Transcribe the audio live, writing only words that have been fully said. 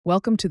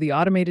Welcome to the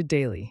Automated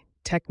Daily,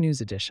 Tech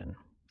News Edition,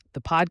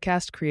 the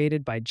podcast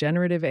created by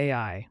Generative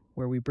AI,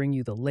 where we bring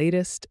you the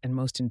latest and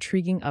most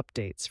intriguing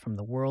updates from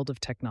the world of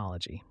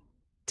technology.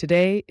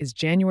 Today is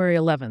January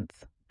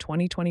 11th,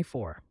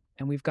 2024,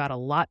 and we've got a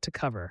lot to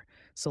cover,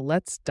 so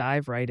let's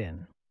dive right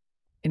in.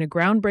 In a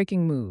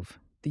groundbreaking move,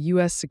 the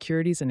U.S.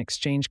 Securities and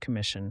Exchange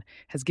Commission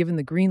has given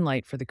the green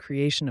light for the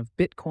creation of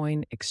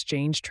Bitcoin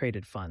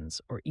Exchange-Traded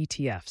Funds, or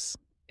ETFs,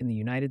 in the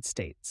United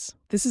States.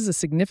 This is a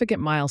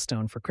significant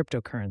milestone for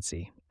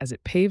cryptocurrency, as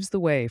it paves the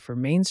way for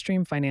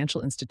mainstream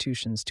financial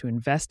institutions to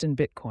invest in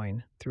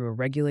Bitcoin through a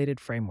regulated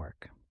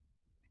framework.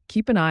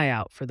 Keep an eye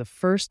out for the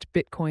first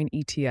Bitcoin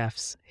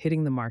ETFs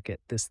hitting the market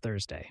this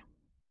Thursday.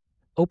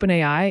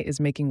 OpenAI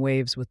is making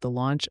waves with the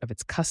launch of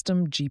its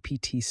custom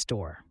GPT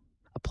store,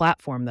 a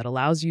platform that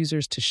allows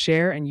users to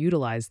share and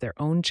utilize their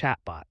own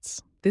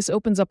chatbots. This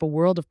opens up a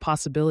world of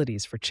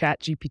possibilities for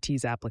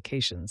ChatGPT's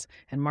applications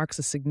and marks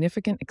a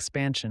significant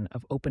expansion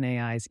of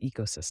OpenAI's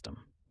ecosystem.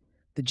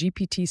 The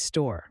GPT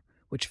store,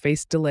 which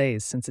faced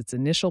delays since its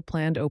initial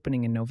planned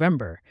opening in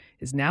November,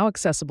 is now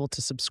accessible to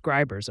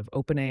subscribers of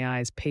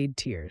OpenAI's paid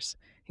tiers,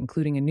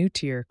 including a new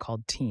tier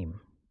called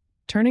Team.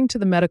 Turning to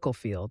the medical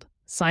field,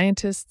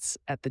 scientists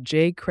at the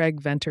J.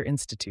 Craig Venter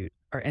Institute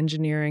are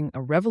engineering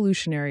a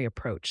revolutionary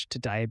approach to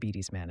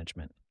diabetes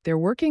management. They're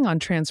working on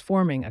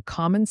transforming a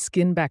common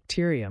skin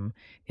bacterium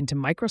into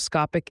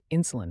microscopic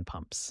insulin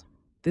pumps.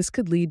 This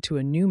could lead to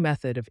a new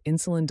method of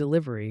insulin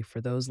delivery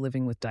for those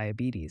living with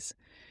diabetes,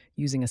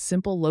 using a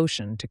simple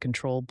lotion to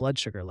control blood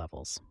sugar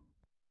levels.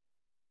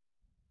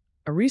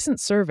 A recent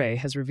survey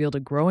has revealed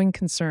a growing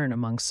concern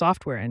among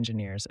software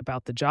engineers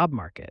about the job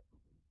market.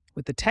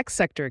 With the tech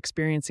sector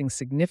experiencing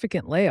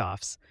significant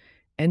layoffs,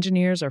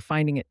 engineers are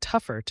finding it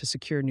tougher to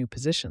secure new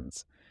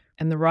positions,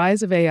 and the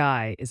rise of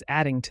AI is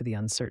adding to the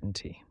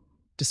uncertainty.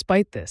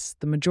 Despite this,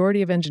 the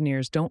majority of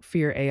engineers don't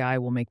fear AI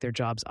will make their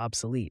jobs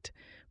obsolete,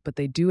 but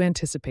they do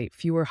anticipate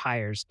fewer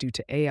hires due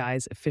to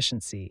AI's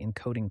efficiency in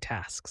coding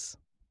tasks.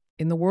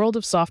 In the world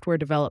of software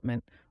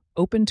development,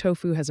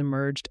 OpenTofu has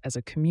emerged as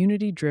a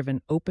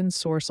community-driven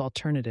open-source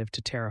alternative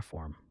to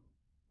Terraform.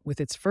 With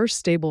its first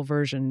stable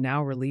version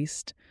now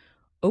released,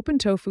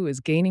 OpenTofu is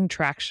gaining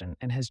traction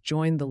and has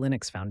joined the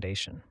Linux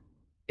Foundation.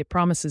 It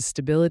promises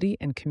stability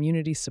and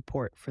community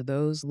support for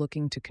those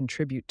looking to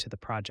contribute to the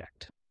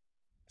project.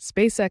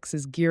 SpaceX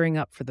is gearing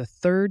up for the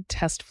third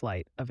test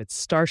flight of its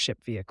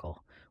Starship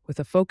vehicle, with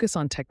a focus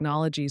on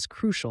technologies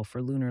crucial for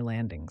lunar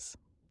landings.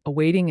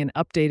 Awaiting an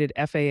updated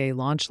FAA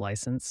launch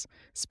license,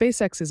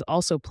 SpaceX is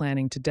also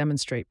planning to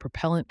demonstrate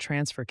propellant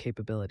transfer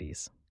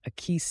capabilities, a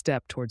key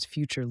step towards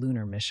future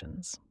lunar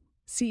missions.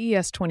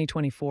 CES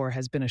 2024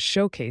 has been a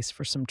showcase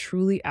for some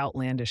truly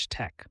outlandish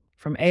tech.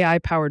 From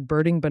AI-powered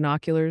birding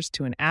binoculars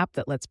to an app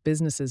that lets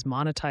businesses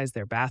monetize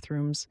their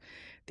bathrooms,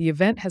 the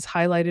event has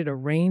highlighted a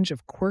range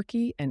of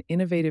quirky and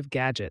innovative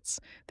gadgets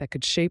that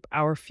could shape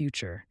our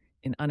future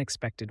in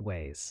unexpected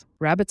ways.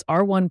 Rabbit's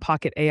R1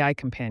 Pocket AI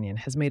Companion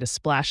has made a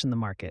splash in the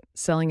market,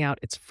 selling out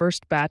its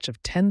first batch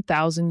of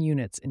 10,000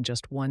 units in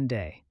just one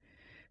day.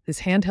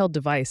 This handheld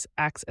device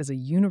acts as a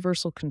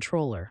universal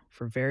controller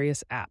for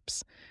various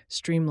apps,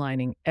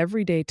 streamlining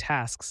everyday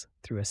tasks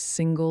through a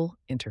single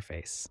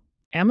interface.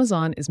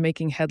 Amazon is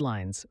making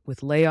headlines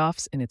with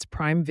layoffs in its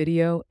Prime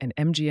Video and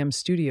MGM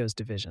Studios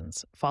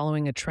divisions,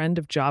 following a trend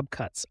of job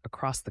cuts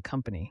across the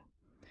company.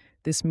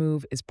 This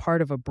move is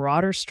part of a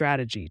broader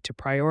strategy to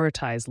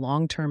prioritize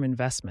long-term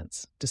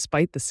investments,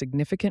 despite the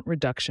significant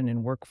reduction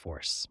in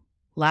workforce.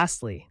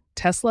 Lastly,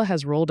 Tesla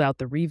has rolled out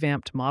the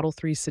revamped Model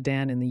 3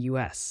 sedan in the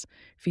U.S.,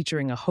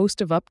 featuring a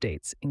host of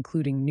updates,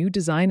 including new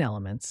design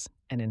elements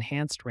and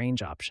enhanced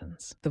range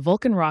options. The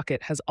Vulcan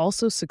rocket has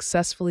also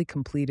successfully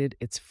completed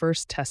its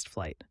first test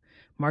flight,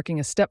 marking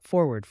a step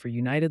forward for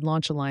United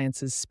Launch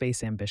Alliance's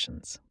space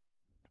ambitions.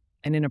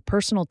 And in a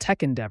personal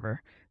tech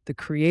endeavor, the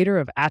creator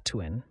of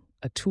Atuin,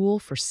 a tool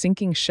for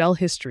syncing shell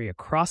history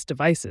across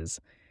devices,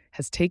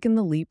 has taken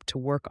the leap to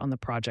work on the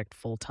project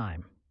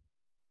full-time.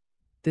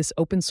 This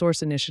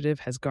open-source initiative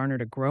has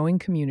garnered a growing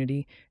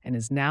community and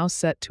is now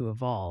set to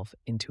evolve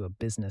into a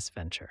business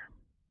venture.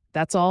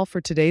 That's all for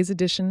today's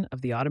edition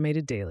of the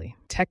Automated Daily,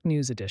 Tech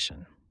News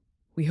Edition.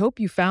 We hope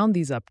you found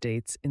these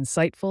updates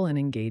insightful and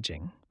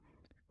engaging.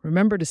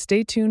 Remember to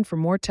stay tuned for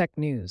more tech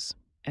news,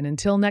 and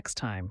until next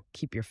time,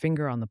 keep your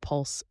finger on the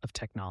pulse of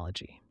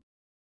technology.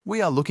 We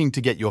are looking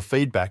to get your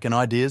feedback and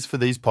ideas for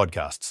these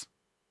podcasts.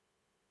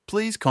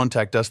 Please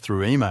contact us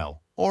through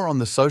email or on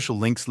the social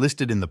links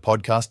listed in the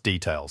podcast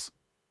details.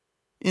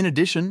 In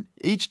addition,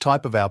 each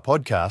type of our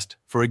podcast,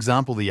 for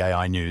example the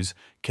AI News,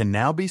 can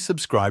now be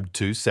subscribed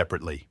to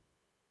separately.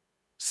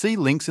 See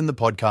links in the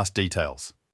podcast details.